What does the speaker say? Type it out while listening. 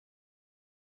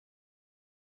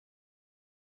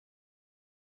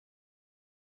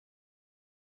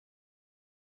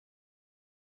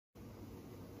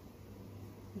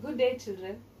Good day,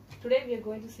 children. Today we are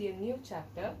going to see a new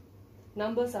chapter,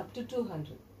 numbers up to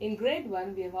 200. In grade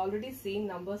 1, we have already seen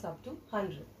numbers up to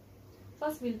 100.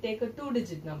 First, we'll take a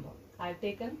two-digit number. I have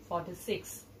taken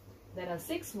 46. There are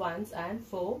 6 ones and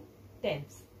 4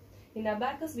 tens. In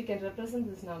abacus, we can represent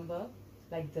this number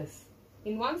like this.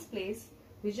 In ones place,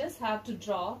 we just have to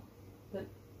draw the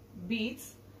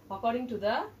beads according to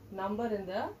the number in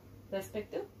the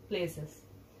respective places.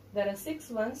 There are 6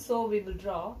 ones, so we will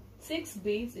draw 6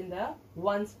 beads in the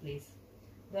ones place.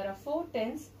 There are 4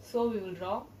 tens, so we will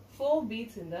draw 4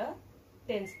 beads in the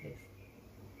tens place.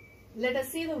 Let us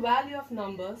see the value of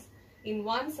numbers in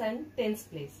ones and tens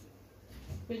place.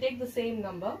 We'll take the same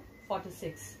number,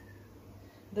 46.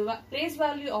 The place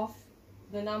value of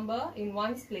the number in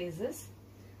ones place is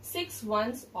 6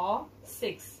 ones or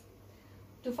 6.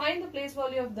 To find the place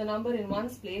value of the number in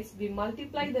ones place, we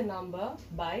multiply the number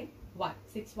by 1.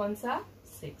 6 ones are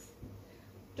 6.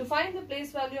 To find the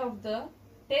place value of the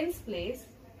tens place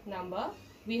number,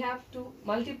 we have to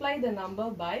multiply the number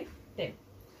by 10.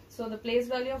 So the place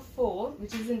value of 4,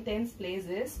 which is in tens place,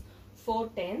 is 4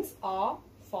 tens or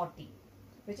 40,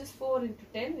 which is 4 into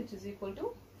 10, which is equal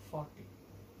to 40.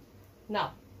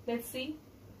 Now, let's see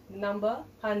the number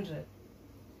 100.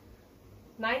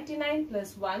 99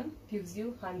 plus 1 gives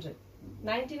you 100.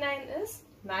 99 is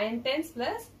 9 tens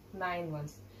plus 9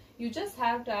 ones. You just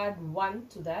have to add 1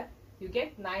 to that. You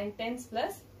get 9 tens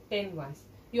plus 10 ones.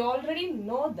 You already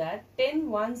know that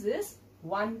 10 ones is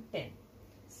 1 10.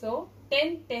 So,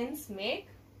 10 tens make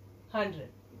 100.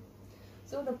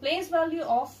 So, the place value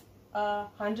of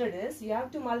 100 is, you have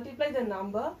to multiply the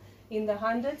number in the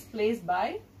hundreds place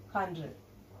by 100.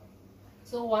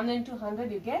 So, 1 into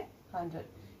 100 you get 100.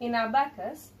 In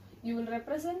abacus, you will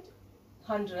represent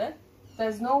 100. There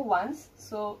is no ones,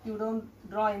 so you don't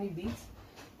draw any beads.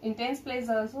 In tens place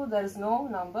also there is no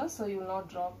number, so you will not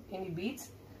draw any beads.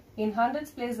 In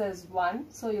hundreds place there is 1,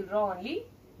 so you will draw only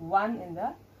 1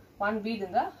 bead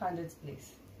in the hundreds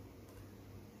place.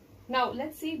 Now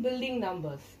let's see building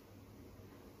numbers.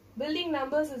 Building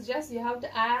numbers is just you have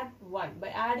to add 1. By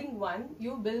adding 1,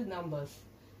 you build numbers.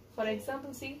 For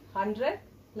example, see 100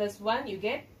 plus 1 you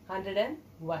get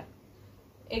 101.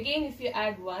 Again, if you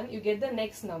add 1, you get the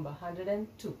next number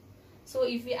 102. So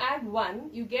if you add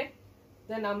 1, you get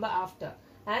the number after,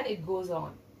 and it goes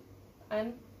on.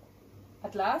 And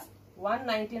at last,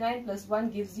 199 plus 1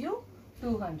 gives you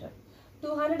 200.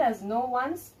 200 has no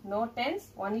ones, no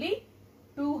tens, only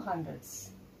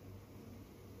 200s.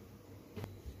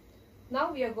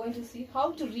 Now we are going to see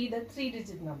how to read a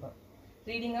 3-digit number.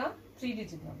 Reading a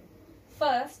 3-digit number.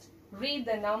 First, read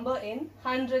the number in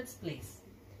hundreds place.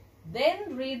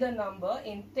 Then read the number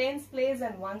in tens place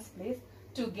and ones place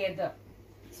together.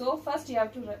 So first you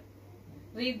have to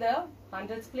read the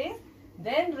hundreds place,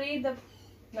 then read the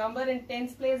number in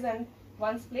tens place and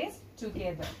ones place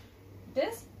together. It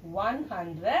is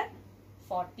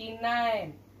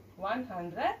 149.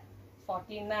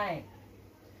 149.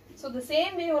 So the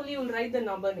same way only you will write the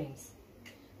number names.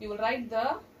 You will write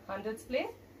the hundreds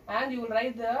place and you will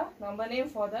write the number name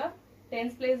for the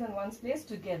tens place and ones place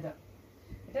together.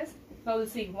 It is, now we'll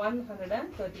see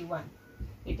 131.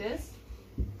 It is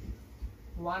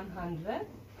 100.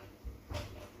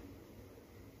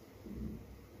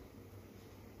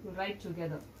 You write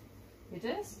together. It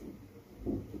is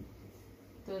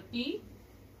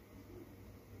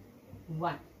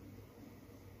 31.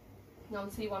 Now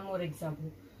see one more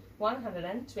example.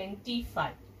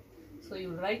 125. So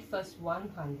you write first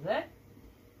 100.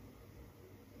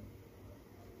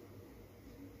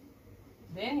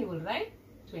 Then you will write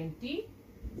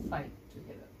 25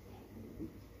 together.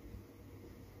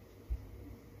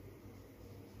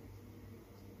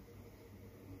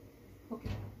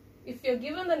 Okay. If you are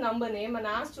given the number name and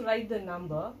asked to write the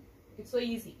number, it's so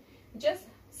easy. Just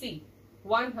see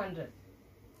 100.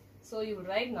 So you will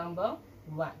write number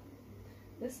 1.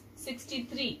 This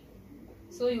 63.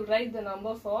 So you write the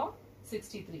number for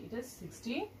 63. It is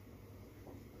 63.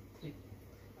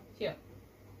 Here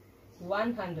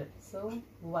 100. So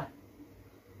 1.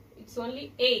 It's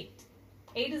only 8.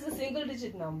 8 is a single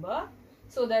digit number.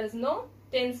 So there is no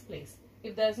tens place.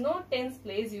 If there is no tens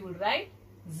place, you will write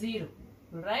 0. You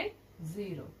will write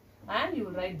 0. And you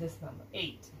will write this number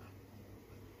 8.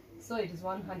 So it is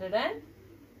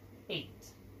 108.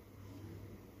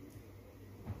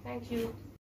 Thank you.